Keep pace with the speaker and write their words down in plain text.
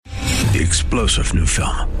the explosive new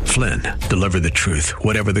film, Flynn, deliver the truth,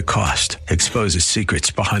 whatever the cost. Exposes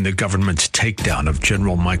secrets behind the government's takedown of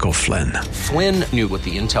General Michael Flynn. Flynn knew what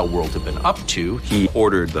the intel world had been up to. He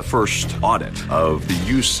ordered the first audit of the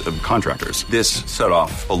use of contractors. This set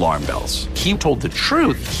off alarm bells. He told the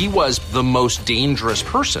truth. He was the most dangerous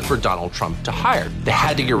person for Donald Trump to hire. They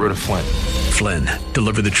had to get rid of Flynn. Flynn,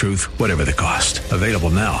 deliver the truth, whatever the cost. Available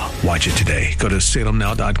now. Watch it today. Go to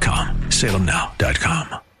salemnow.com.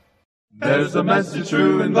 salemnow.com. There's a message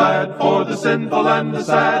true and glad for the sinful and the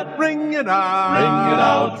sad. Ring it out. Ring it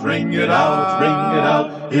out, ring it out, ring it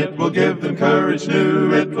out. It will give them courage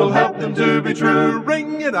new. It will help them to be true.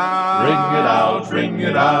 Ring it out. Ring it out, ring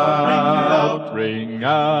it out, ring it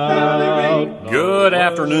out, ring out. Good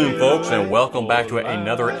afternoon, folks, and welcome back to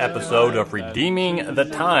another episode of Redeeming the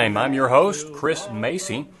Time. I'm your host, Chris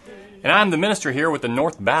Macy, and I'm the minister here with the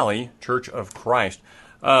North Valley Church of Christ.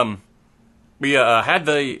 We had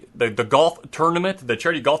the golf tournament, the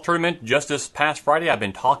charity golf tournament, just this past Friday. I've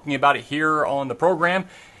been talking about it here on the program,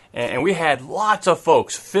 and we had lots of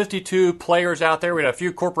folks, 52 players out there. We had a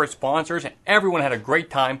few corporate sponsors, and everyone had a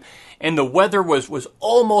great time. And the weather was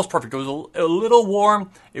almost perfect. It was a little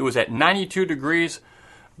warm. It was at 92 degrees.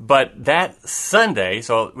 But that Sunday,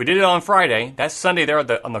 so we did it on Friday, that Sunday there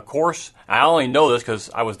on the course, I only know this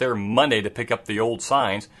because I was there Monday to pick up the old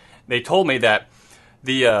signs. They told me that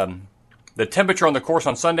the temperature on the course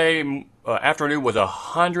on Sunday afternoon was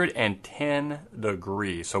 110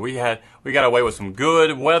 degrees. So we got away with some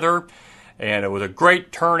good weather, and it was a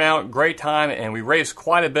great turnout, great time, and we raised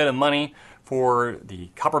quite a bit of money for the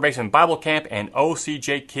Copper Basin Bible Camp and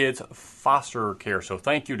OCJ Kids Foster Care. So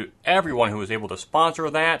thank you to everyone who was able to sponsor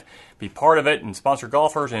that, be part of it, and sponsor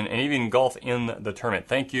golfers and even golf in the tournament.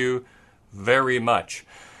 Thank you very much.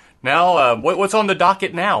 Now, what's on the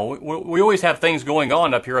docket now? We always have things going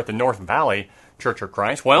on up here at the North Valley Church of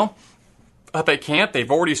Christ. Well, up at camp, they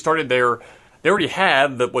already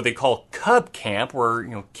have what they call Cub Camp,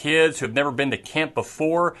 where kids who have never been to camp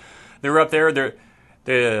before, they're up there.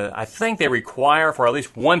 I think they require for at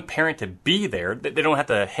least one parent to be there. They don't have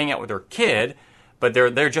to hang out with their kid, but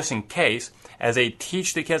they're there just in case, as they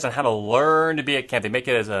teach the kids on how to learn to be at camp. They make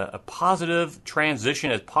it as a positive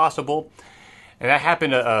transition as possible. And that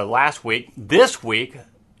happened last week. This week,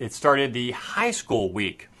 it started the high school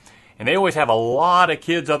week. And they always have a lot of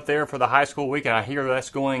kids up there for the high school week, and I hear that's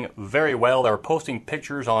going very well. They're posting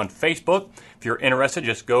pictures on Facebook. If you're interested,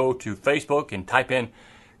 just go to Facebook and type in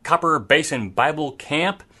Copper Basin Bible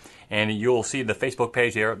Camp, and you'll see the Facebook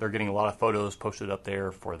page there. They're getting a lot of photos posted up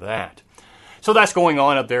there for that. So that's going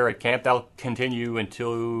on up there at camp. That'll continue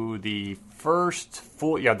until the first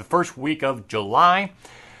week of July.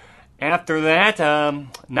 After that,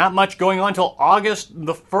 not much going on until August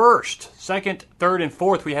the 1st. 2nd, 3rd, and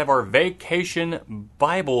 4th, we have our Vacation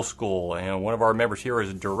Bible School. And one of our members here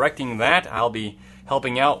is directing that. I'll be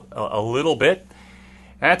helping out a little bit.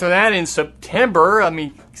 After that, in September,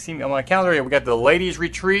 see on my calendar here, we got the ladies'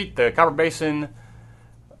 retreat, the Copper Basin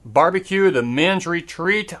barbecue, the men's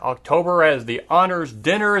retreat. October as the honors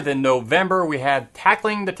dinner. Then November, we have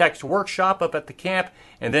Tackling the Text workshop up at the camp.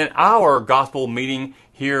 And then our gospel meeting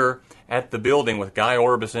here at the building with Guy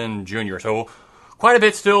Orbison Jr. So quite a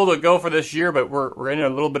bit still to go for this year, but we're in a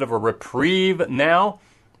little bit of a reprieve now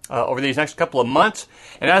over these next couple of months.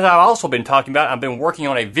 And as I've also been talking about, I've been working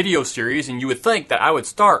on a video series, and you would think that I would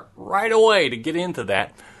start right away to get into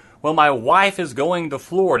that. Well, my wife is going to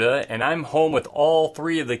Florida, and I'm home with all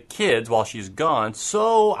three of the kids while she's gone,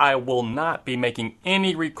 so I will not be making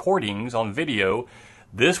any recordings on video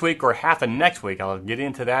this week or half of next week. I'll get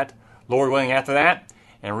into that, Lord willing, after that,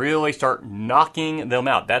 and really start knocking them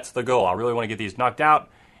out. That's the goal. I really want to get these knocked out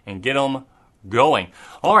and get them going.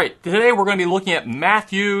 All right, today we're going to be looking at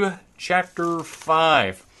Matthew chapter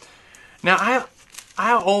 5. Now,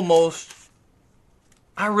 I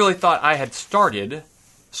really thought I had started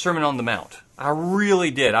Sermon on the Mount. I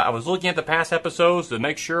really did. I was looking at the past episodes to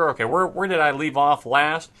make sure, okay, where did I leave off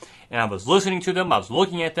last? And I was listening to them. I was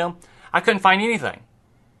looking at them. I couldn't find anything.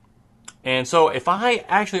 And so if I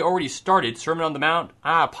actually already started Sermon on the Mount,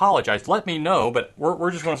 I apologize. Let me know, but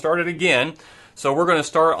we're just going to start it again. So we're going to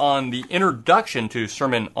start on the introduction to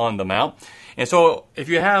Sermon on the Mount. And so if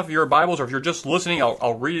you have your Bibles or if you're just listening,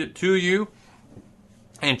 I'll read it to you.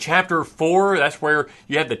 In chapter 4, that's where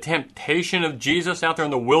you have the temptation of Jesus out there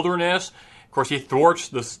in the wilderness. Of course, he thwarts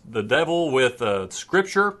the devil with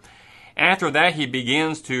Scripture. After that, he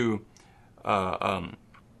begins to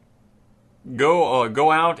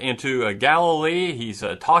go out into Galilee. He's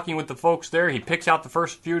talking with the folks there. He picks out the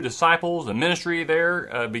first few disciples. The ministry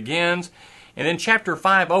there begins. And then chapter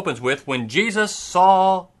 5 opens with, when Jesus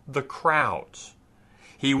saw the crowds,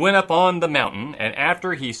 he went up on the mountain, and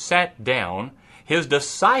after he sat down, his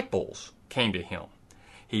disciples came to him.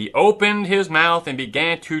 He opened his mouth and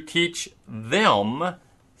began to teach them,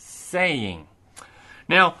 saying.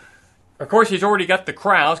 Now, of course, he's already got the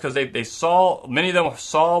crowds because they saw, many of them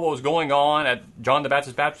saw what was going on at John the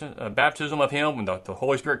Baptist's baptism of him, when the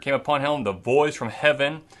Holy Spirit came upon him, the voice from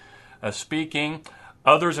heaven speaking.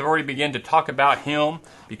 Others have already begun to talk about him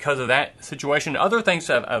because of that situation. Other things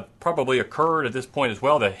have probably occurred at this point as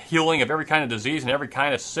well, the healing of every kind of disease and every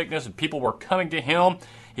kind of sickness, and people were coming to him.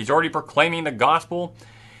 He's already proclaiming the gospel.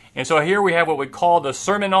 And so here we have what we call the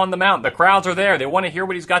Sermon on the Mount. The crowds are there. They want to hear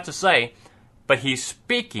what he's got to say, but he's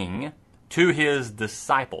speaking to his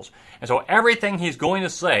disciples. And so everything he's going to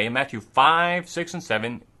say in Matthew 5, 6, and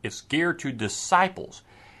 7 is geared to disciples.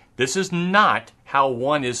 This is not how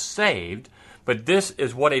one is saved, but this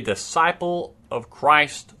is what a disciple of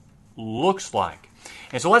Christ looks like.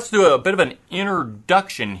 And so let's do a bit of an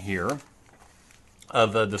introduction here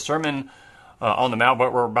of the Sermon on the Mount,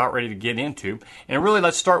 what we're about ready to get into. And really,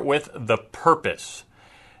 let's start with the purpose.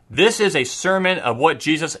 This is a sermon of what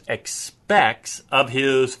Jesus expects of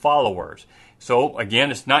his followers. So,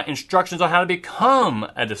 again, it's not instructions on how to become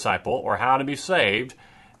a disciple or how to be saved.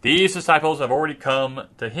 These disciples have already come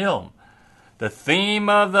to him. The theme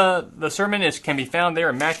of the sermon can be found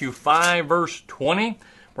there in Matthew 5, verse 20,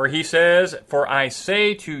 where he says, "For I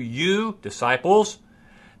say to you, disciples,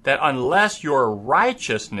 that unless your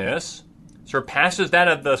righteousness surpasses that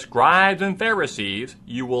of the scribes and Pharisees,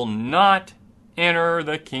 you will not enter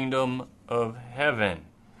the kingdom of heaven."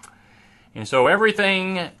 And so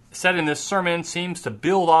everything said in this sermon seems to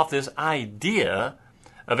build off this idea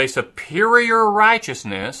of a superior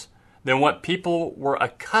righteousness than what people were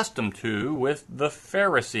accustomed to with the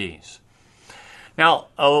Pharisees. Now,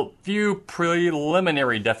 a few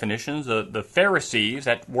preliminary definitions. The Pharisees,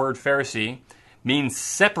 that word Pharisee, means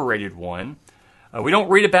separated one. We don't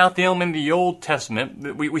read about them in the Old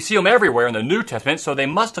Testament. We see them everywhere in the New Testament, so they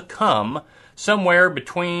must have come somewhere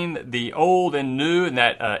between the Old and New in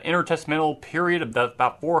that intertestamental period of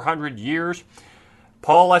about 400 years.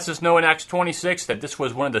 Paul lets us know in Acts 26 that this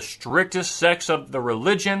was one of the strictest sects of the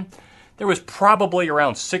religion. There was probably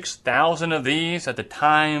around 6,000 of these at the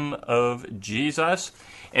time of Jesus.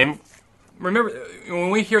 And remember,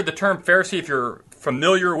 when we hear the term Pharisee, if you're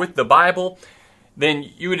familiar with the Bible, then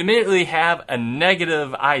you would immediately have a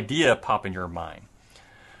negative idea pop in your mind.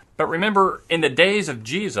 But remember, in the days of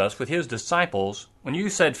Jesus with his disciples, when you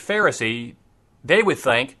said Pharisee, they would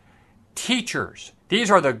think teachers.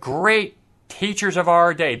 These are the great teachers of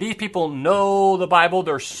our day. These people know the Bible.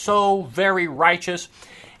 They're so very righteous.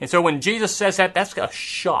 And so when Jesus says that, that's a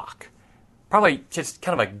shock. Probably just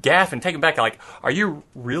kind of a gasp and taken back, like, are you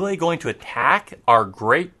really going to attack our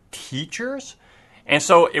great teachers? And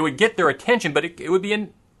so it would get their attention, but it would be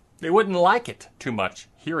they wouldn't like it too much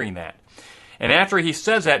hearing that. And after he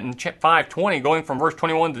says that in 5:20, going from verse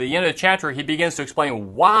 21 to the end of the chapter, he begins to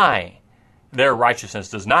explain why their righteousness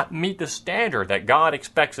does not meet the standard that God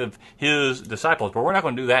expects of his disciples. But we're not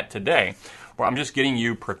going to do that today. I'm just getting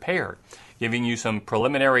you prepared, giving you some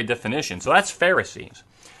preliminary definitions. So that's Pharisees.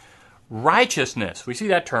 Righteousness, we see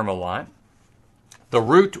that term a lot. The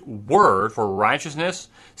root word for righteousness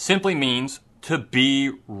simply means to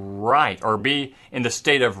be right, or be in the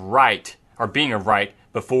state of right, or being of right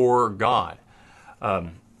before God.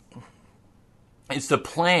 It's the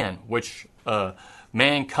plan which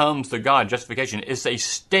man comes to God. Justification is a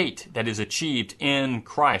state that is achieved in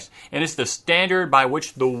Christ. And it's the standard by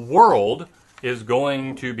which the world is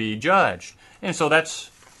going to be judged. And so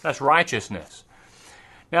that's righteousness.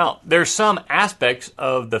 Now, there's some aspects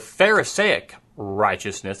of the Pharisaic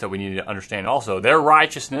righteousness that we need to understand also. Their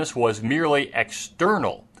righteousness was merely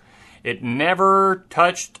external. It never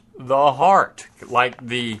touched the heart, like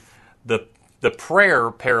the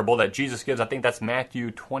prayer parable that Jesus gives. I think that's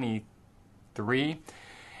Matthew 23,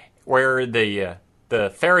 where the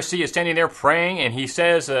Pharisee is standing there praying, and he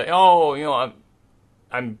says, I'm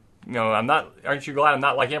not. Aren't you glad I'm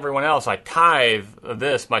not like everyone else? I tithe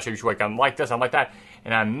this much each week. I'm like this. I'm like that,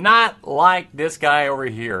 and I'm not like this guy over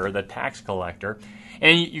here, the tax collector.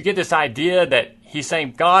 And you get this idea that he's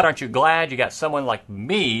saying, God, aren't you glad you got someone like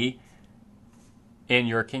me in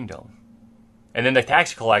your kingdom? And then the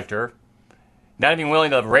tax collector, not even willing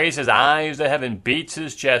to raise his eyes to heaven, beats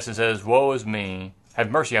his chest and says, woe is me, have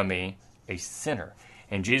mercy on me, a sinner.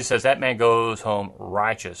 And Jesus says that man goes home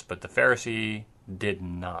righteous, but the Pharisee did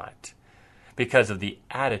not, because of the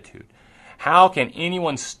attitude. How can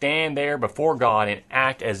anyone stand there before God and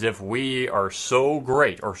act as if we are so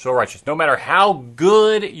great or so righteous? No matter how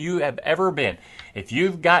good you have ever been, if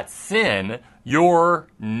you've got sin, you're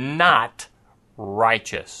not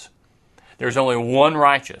righteous. There's only one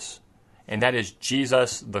righteous, and that is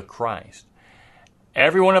Jesus the Christ.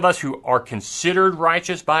 Every one of us who are considered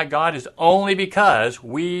righteous by God is only because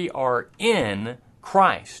we are in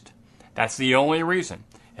Christ. That's the only reason.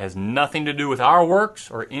 It has nothing to do with our works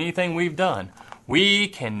or anything we've done. We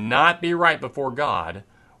cannot be right before God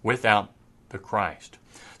without the Christ.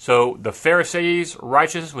 So the Pharisees'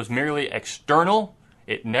 righteousness was merely external.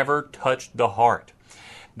 It never touched the heart.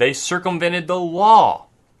 They circumvented the law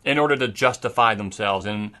in order to justify themselves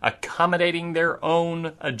and accommodating their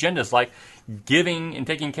own agendas, like giving and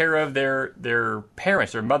taking care of their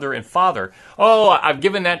parents, their mother and father. Oh, I've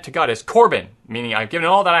given that to God. It's Corban, meaning I've given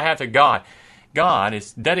all that I have to God. God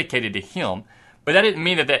is dedicated to Him. But that didn't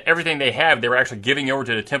mean that everything they have, they were actually giving over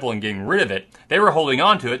to the temple and getting rid of it. They were holding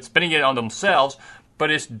on to it, spending it on themselves, but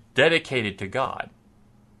it's dedicated to God.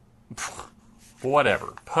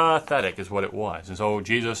 Whatever. Pathetic is what it was. And so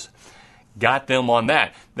Jesus got them on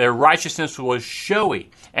that. Their righteousness was showy,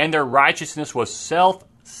 and their righteousness was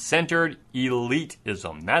self-centered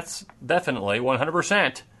elitism. That's definitely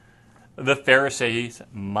 100% the Pharisees'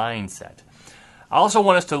 mindset. I also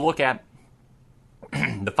want us to look at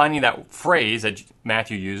defining that phrase that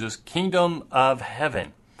Matthew uses, kingdom of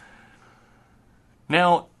heaven.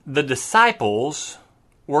 Now, the disciples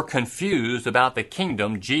were confused about the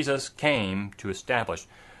kingdom Jesus came to establish.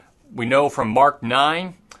 We know from Mark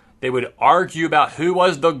 9, they would argue about who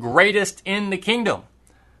was the greatest in the kingdom.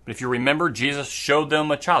 But if you remember, Jesus showed them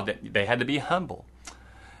a child. They had to be humble.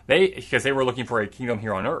 Because they were looking for a kingdom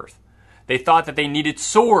here on earth. They thought that they needed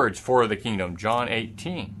swords for the kingdom, John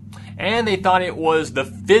 18. And they thought it was the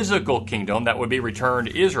physical kingdom that would be returned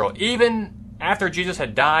to Israel. Even after Jesus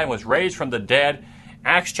had died and was raised from the dead,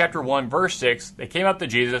 Acts chapter 1, verse 6, they came up to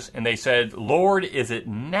Jesus and they said, Lord, is it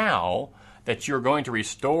now that you're going to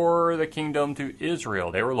restore the kingdom to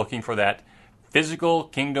Israel? They were looking for that physical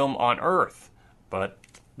kingdom on earth, but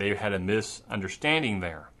they had a misunderstanding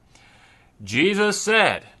there. Jesus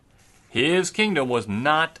said His kingdom was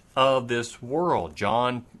not of this world,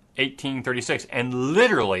 John 18:36, and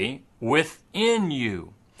literally within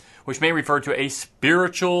you, which may refer to a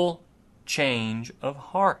spiritual change of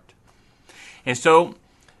heart. And so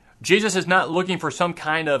Jesus is not looking for some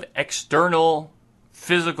kind of external,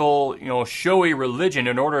 physical, showy religion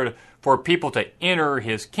in order for people to enter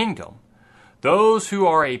His kingdom. Those who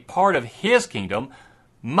are a part of His kingdom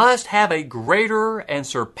must have a greater and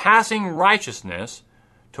surpassing righteousness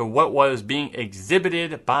to what was being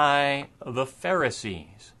exhibited by the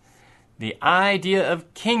Pharisees. The idea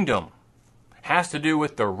of kingdom has to do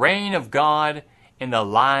with the reign of God in the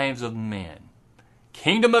lives of men.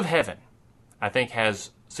 Kingdom of heaven, I think,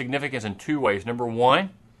 has significance in two ways. Number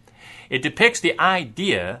one, it depicts the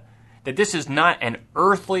idea that this is not an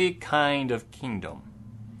earthly kind of kingdom.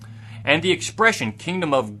 And the expression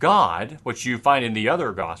kingdom of God, which you find in the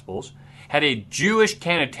other Gospels, had a Jewish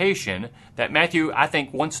connotation that Matthew, I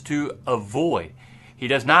think, wants to avoid. He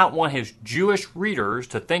does not want his Jewish readers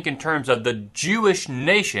to think in terms of the Jewish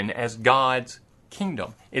nation as God's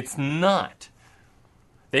kingdom. It's not.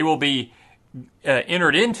 They will be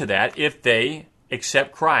entered into that if they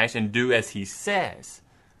accept Christ and do as He says.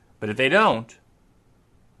 But if they don't,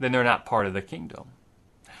 then they're not part of the kingdom.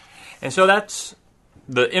 And so that's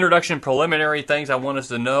the introduction, preliminary things I want us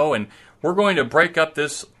to know. And we're going to break up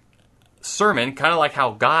this sermon, kind of like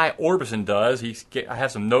how Guy Orbison does. I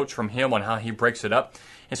have some notes from him on how he breaks it up.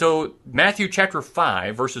 And so Matthew chapter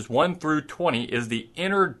 5, verses 1 through 20 is the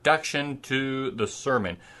introduction to the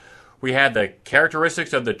sermon. We had the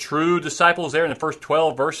characteristics of the true disciples there in the first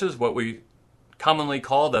 12 verses, what we commonly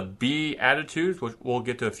call the Beatitudes, which we'll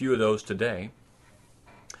get to a few of those today.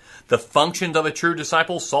 The functions of a true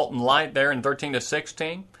disciple, salt and light there in 13 to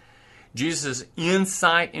 16. Jesus'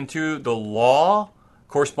 insight into the law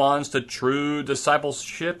corresponds to true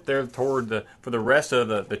discipleship there for the rest of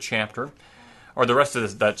the chapter, or the rest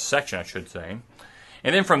of that section, I should say.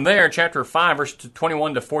 And then from there, chapter 5, verse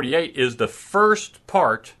 21 to 48 is the first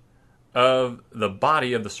part of the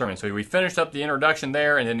body of the sermon. So we finished up the introduction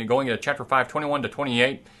there, and then going into chapter 5, 21 to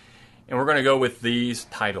 28, and we're going to go with these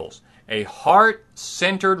titles. A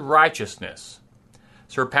heart-centered righteousness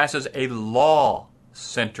surpasses a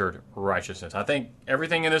law-centered righteousness. I think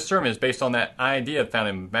everything in this sermon is based on that idea found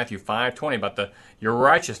in Matthew 5:20 about your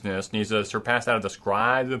righteousness needs to surpass that of the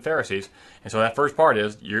scribes and Pharisees. And so that first part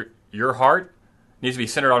is your heart needs to be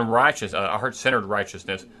centered on righteousness. A heart-centered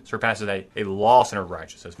righteousness surpasses a law-centered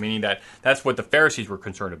righteousness, meaning that that's what the Pharisees were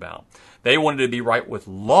concerned about. They wanted to be right with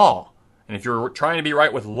law. And if you're trying to be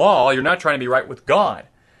right with law, you're not trying to be right with God.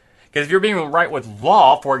 Because if you're being right with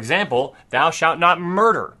law, for example, thou shalt not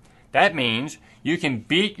murder. That means You can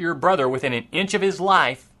beat your brother within an inch of his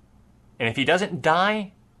life, and if he doesn't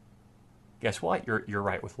die, guess what? You're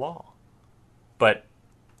right with law. But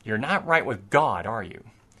you're not right with God, are you?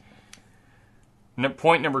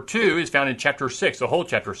 Point number 2 is found in chapter 6, the whole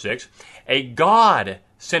chapter 6. A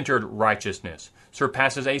God-centered righteousness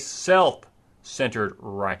surpasses a self-centered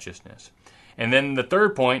righteousness. And then the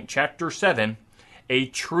third point, chapter 7, a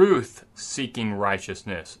truth-seeking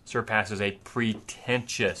righteousness surpasses a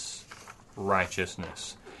pretentious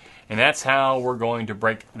righteousness. And that's how we're going to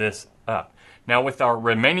break this up. Now, with our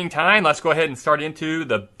remaining time, let's go ahead and start into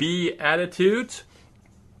the Beatitudes.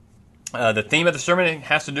 The theme of the sermon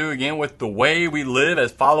has to do, again, with the way we live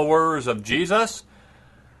as followers of Jesus.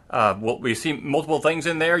 We see multiple things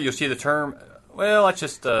in there. You'll see the term, well, let's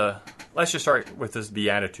just start with this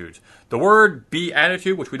Beatitudes. The word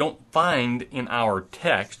Beatitude, which we don't find in our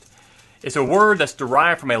text, is a word that's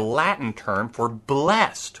derived from a Latin term for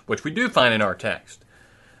blessed, which we do find in our text.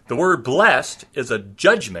 The word blessed is a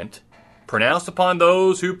judgment pronounced upon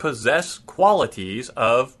those who possess qualities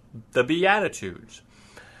of the Beatitudes.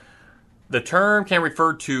 The term can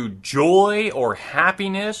refer to joy or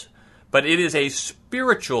happiness, but it is a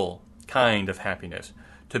spiritual kind of happiness.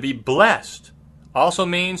 To be blessed also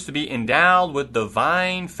means to be endowed with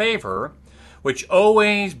divine favor, which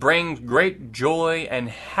always brings great joy and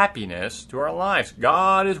happiness to our lives.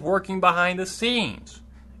 God is working behind the scenes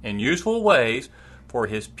in useful ways for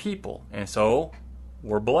His people, and so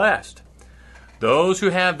we're blessed. Those who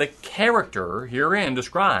have the character herein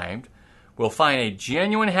described will find a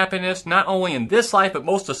genuine happiness not only in this life, but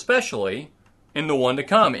most especially in the one to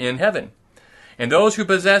come, in heaven. And those who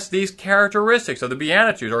possess these characteristics of the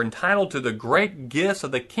Beatitudes are entitled to the great gifts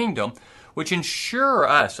of the kingdom, which ensure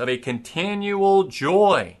us of a continual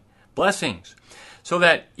joy, blessings, so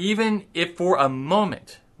that even if for a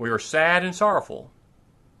moment we are sad and sorrowful,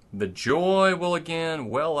 the joy will again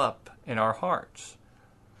well up in our hearts.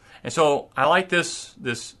 And so I like this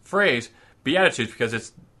phrase, Beatitudes, because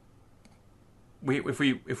it's if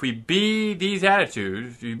we be these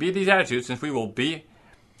attitudes, since we'll be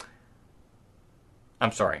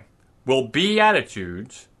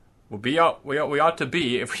attitudes. We ought to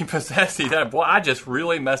be if we possess these attitudes. Boy, I just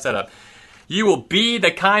really messed that up. You will be the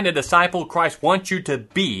kind of disciple Christ wants you to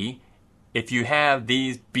be if you have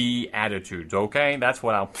these Beatitudes. Okay, that's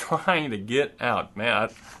what I'm trying to get out. Man, I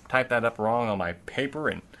typed that up wrong on my paper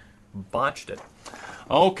and botched it.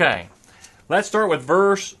 Okay, let's start with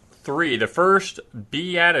verse 3, the first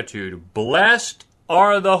Beatitude. Blessed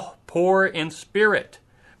are the poor in spirit,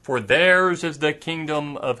 for theirs is the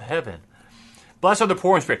kingdom of heaven. Blessed are the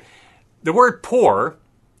poor in spirit. The word poor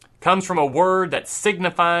comes from a word that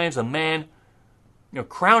signifies a man,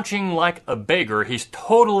 crouching like a beggar. He's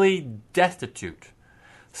totally destitute.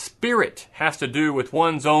 Spirit has to do with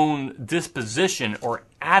one's own disposition or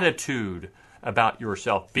attitude about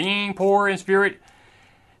yourself. Being poor in spirit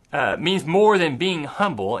means more than being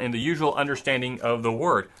humble in the usual understanding of the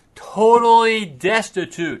word. Totally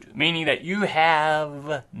destitute, meaning that you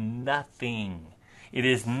have nothing. It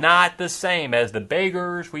is not the same as the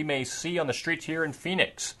beggars we may see on the streets here in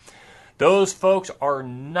Phoenix. Those folks are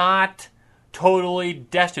not totally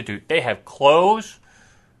destitute. They have clothes.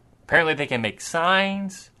 Apparently they can make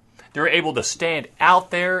signs. They're able to stand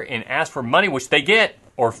out there and ask for money, which they get,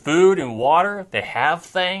 or food and water. They have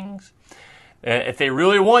things. If they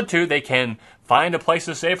really want to, they can find a place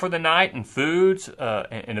to stay for the night and foods.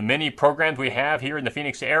 In the many programs we have here in the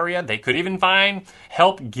Phoenix area, they could even find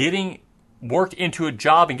help getting worked into a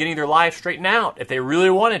job and getting their life straightened out if they really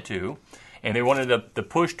wanted to, and they wanted to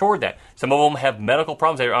push toward that. Some of them have medical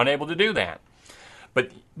problems. They're unable to do that.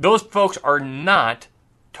 But those folks are not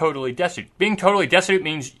totally destitute. Being totally destitute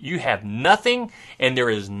means you have nothing, and there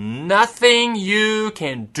is nothing you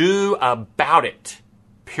can do about it,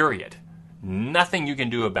 period. Nothing you can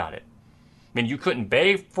do about it. I mean, you couldn't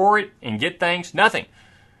beg for it and get things. Nothing.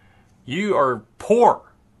 You are poor.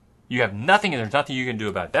 You have nothing, and there's nothing you can do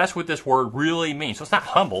about it. That's what this word really means. So it's not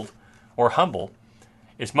humbled or humble.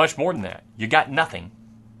 It's much more than that. You got nothing,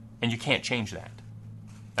 and you can't change that.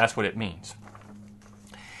 That's what it means.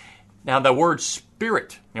 Now, the word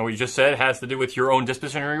spirit, what you just said, has to do with your own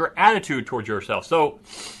disposition or your attitude towards yourself. So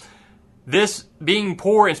this being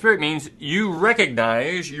poor in spirit means you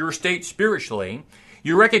recognize your state spiritually.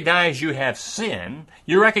 You recognize you have sin.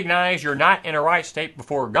 You recognize you're not in a right state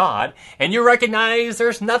before God. And you recognize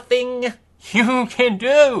there's nothing you can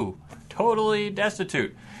do. Totally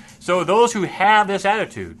destitute. So those who have this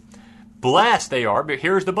attitude, blessed they are, but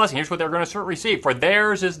here's the blessing. Here's what they're going to receive. For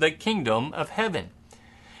theirs is the kingdom of heaven.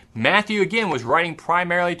 Matthew, again, was writing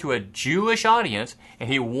primarily to a Jewish audience, and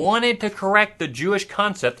he wanted to correct the Jewish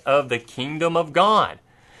concept of the kingdom of God.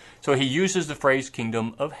 So he uses the phrase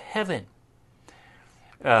kingdom of heaven.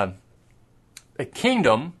 A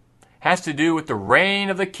kingdom has to do with the reign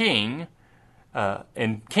of the king,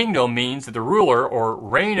 and kingdom means that the ruler or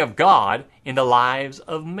reign of God in the lives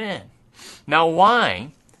of men. Now,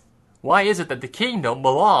 why is it that the kingdom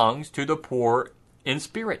belongs to the poor in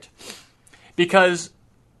spirit? Because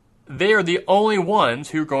they are the only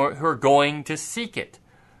ones who are going to seek it.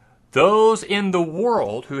 Those in the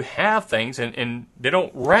world who have things and they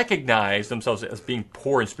don't recognize themselves as being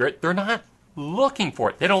poor in spirit, they're not looking for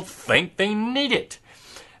it. They don't think they need it.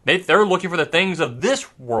 They're looking for the things of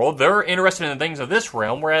this world. They're interested in the things of this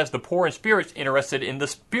realm, whereas the poor in spirit's interested in the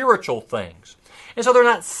spiritual things. And so they're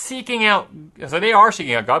not seeking out, so they are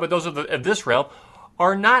seeking out God, but those of this realm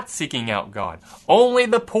are not seeking out God. Only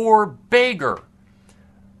the poor beggar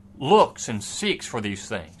looks and seeks for these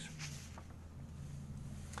things.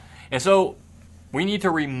 And so we need to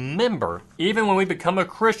remember, even when we become a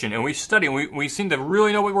Christian and we study, and we seem to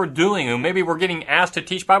really know what we're doing, and maybe we're getting asked to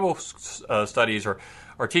teach Bible studies or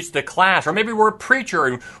teach the class, or maybe we're a preacher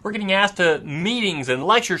and we're getting asked to meetings and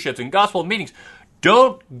lectureships and gospel meetings.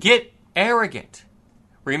 Don't get arrogant.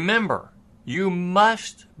 Remember, you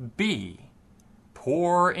must be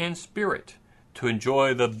poor in spirit to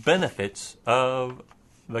enjoy the benefits of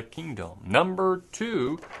the kingdom. Number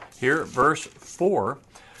 2, here, verse 4.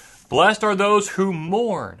 Blessed are those who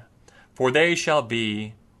mourn, for they shall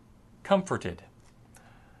be comforted.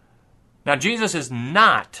 Now, Jesus is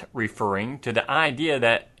not referring to the idea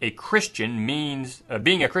that a Christian means,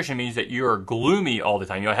 being a Christian means that you're gloomy all the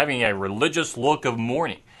time, having a religious look of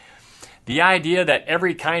mourning. The idea that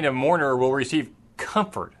every kind of mourner will receive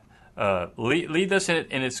comfort. Lead this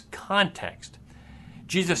in its context.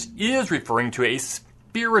 Jesus is referring to a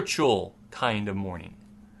spiritual kind of mourning.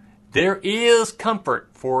 There is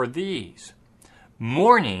comfort for these.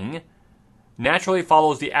 Mourning naturally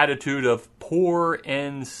follows the attitude of poor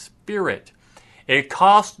in spirit. It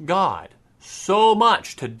costs God so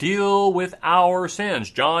much to deal with our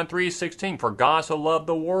sins. John 3:16, for God so loved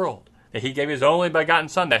the world that he gave his only begotten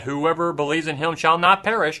Son, that whoever believes in him shall not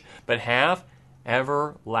perish, but have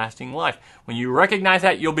everlasting life. When you recognize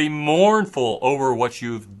that, you'll be mournful over what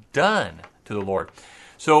you've done to the Lord.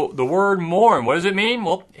 So the word mourn, what does it mean?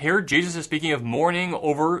 Well, here Jesus is speaking of mourning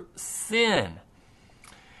over sin.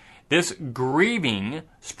 This grieving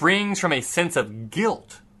springs from a sense of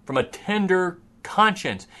guilt, from a tender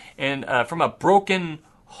conscience, and from a broken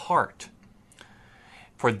heart.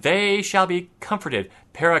 For they shall be comforted,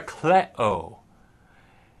 parakleo.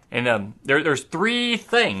 And there's 3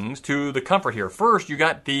 things to the comfort here. First, you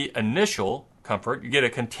got the initial comfort. You get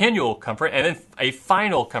a continual comfort, and then a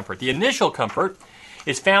final comfort. The initial comfort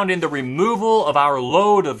is found in the removal of our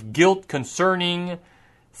load of guilt concerning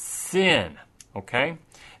sin. Okay?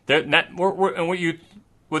 And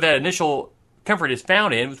what that initial comfort is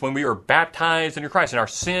found in is when we are baptized into Christ and our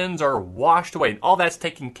sins are washed away. All that's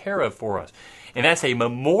taken care of for us. And that's a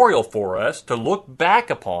memorial for us to look back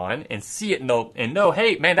upon and see it and know,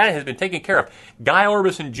 hey, man, that has been taken care of. Guy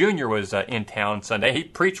Orbison Jr. was in town Sunday. He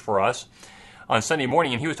preached for us on Sunday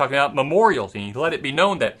morning, and he was talking about memorials. And he let it be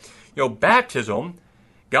known that, baptism,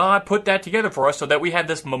 God put that together for us so that we have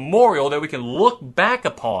this memorial that we can look back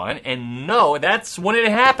upon and know that's when it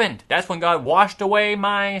happened. That's when God washed away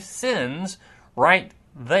my sins right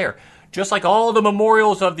there. Just like all the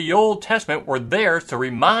memorials of the Old Testament were there to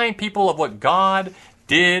remind people of what God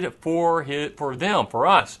did for them, for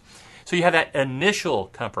us. So you have that initial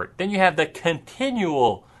comfort. Then you have the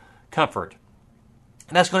continual comfort.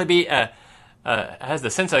 And that's going to be has the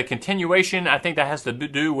sense of a continuation. I think that has to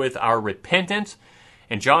do with our repentance.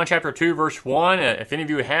 In John chapter 2, verse 1, if any of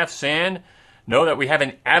you have sinned, know that we have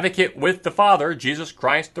an advocate with the Father, Jesus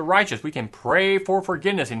Christ the righteous. We can pray for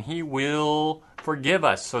forgiveness, and he will forgive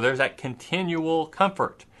us. So there's that continual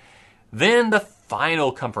comfort. Then the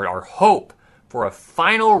final comfort, our hope for a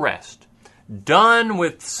final rest, done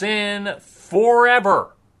with sin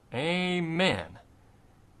forever. Amen.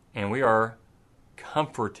 And we are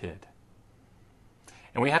comforted.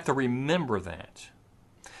 And we have to remember that.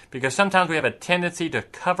 Because sometimes we have a tendency to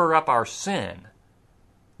cover up our sin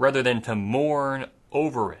rather than to mourn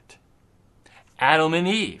over it. Adam and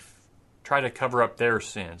Eve try to cover up their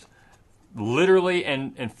sins, literally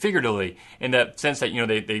and figuratively, in the sense that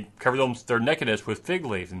they covered their nakedness with fig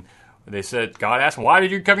leaves, and they said, God asked them, "Why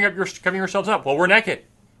did you covering yourselves up?" "Well, we're naked.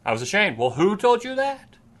 I was ashamed." "Well, who told you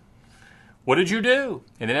that? What did you do?"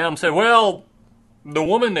 And then Adam said, "Well, the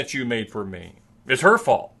woman that you made for me, it's her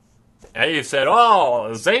fault." And Eve said,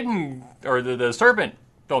 "Oh, Satan or the serpent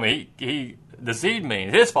told me he deceived me.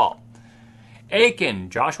 It's his fault. Achan,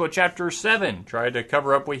 Joshua chapter 7, tried to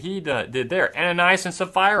cover up what he did there. Ananias and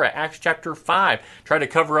Sapphira, Acts chapter 5, tried to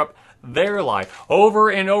cover up their life. Over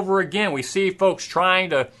and over again, we see folks trying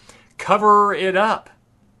to cover it up.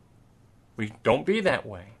 We don't be that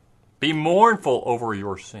way. Be mournful over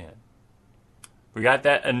your sin. We got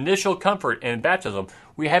that initial comfort in baptism.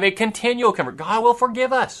 We have a continual comfort. God will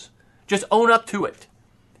forgive us. Just own up to it.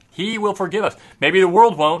 He will forgive us. Maybe the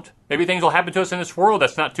world won't. Maybe things will happen to us in this world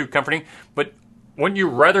that's not too comforting. But wouldn't you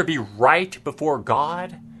rather be right before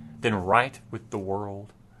God than right with the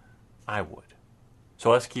world? I would.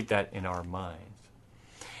 So let's keep that in our minds.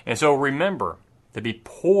 And so remember to be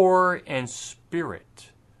poor in spirit.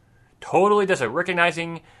 Totally desolate.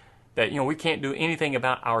 Recognizing that we can't do anything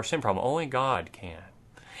about our sin problem. Only God can.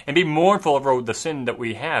 And be mournful over the sin that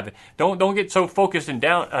we have. Don't get so focused and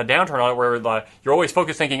downturn on it where you're always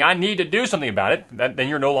focused thinking, I need to do something about it. Then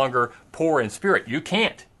you're no longer poor in spirit. You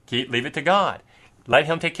can't. Leave it to God. Let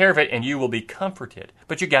Him take care of it and you will be comforted.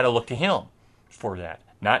 But you got to look to Him for that,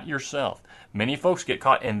 not yourself. Many folks get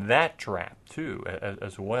caught in that trap too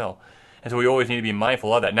as well. And so we always need to be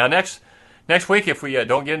mindful of that. Now next week, if we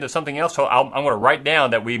don't get into something else, so I'm going to write down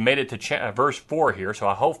that we made it to verse 4 here. So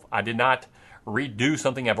I hope I did not redo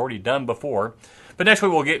something I've already done before. But next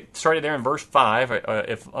week we'll get started there in verse 5,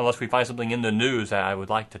 unless we find something in the news that I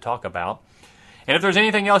would like to talk about. And if there's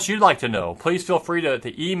anything else you'd like to know, please feel free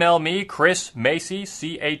to email me, Chris Macy,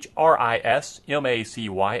 ChrisMacy,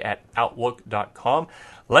 @outlook.com.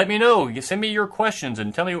 Let me know. Send me your questions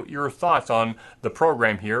and tell me your thoughts on the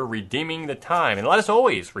program here, Redeeming the Time. And let us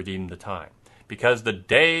always redeem the time, because the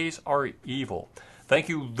days are evil. Thank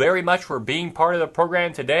you very much for being part of the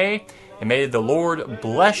program today, and may the Lord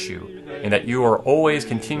bless you, and that you are always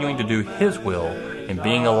continuing to do His will and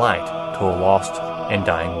being a light to a lost and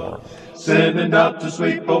dying world. Sinning out to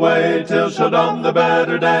sweep away till shall dawn the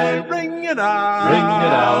better day. Ring it out, ring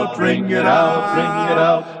it out, ring it out, ring it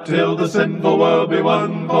out, till the sinful world be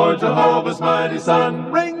won for Jehovah's mighty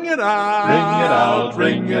Son. Ring it out, ring it out,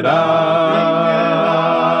 ring it out.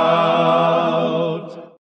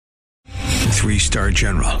 3-star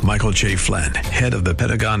General Michael J. Flynn, head of the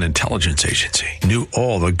Pentagon Intelligence Agency, knew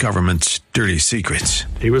all the government's dirty secrets.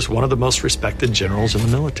 He was one of the most respected generals in the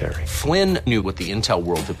military. Flynn knew what the intel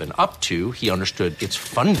world had been up to. He understood its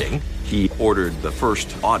funding. He ordered the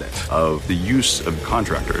first audit of the use of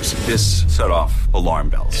contractors. This set off alarm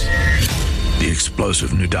bells. The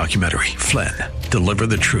explosive new documentary, Flynn, Deliver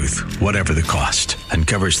the Truth, Whatever the Cost,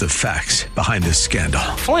 uncovers the facts behind this scandal.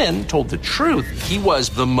 Flynn told the truth. He was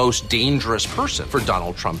the most dangerous person for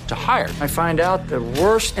Donald Trump to hire. I find out the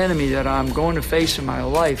worst enemy that I'm going to face in my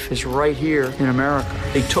life is right here in America.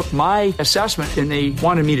 They took my assessment and they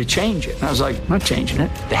wanted me to change it. And I was like, I'm not changing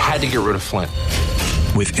it. They had to get rid of Flynn.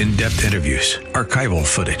 With in-depth interviews, archival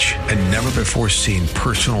footage, and never-before-seen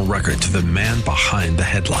personal records of the man behind the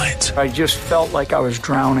headlines. I just felt like I was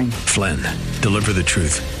drowning. Flynn, Deliver the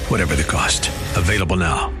Truth, Whatever the Cost. Available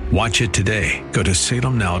now. Watch it today. Go to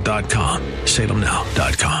salemnow.com.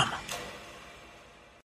 salemnow.com.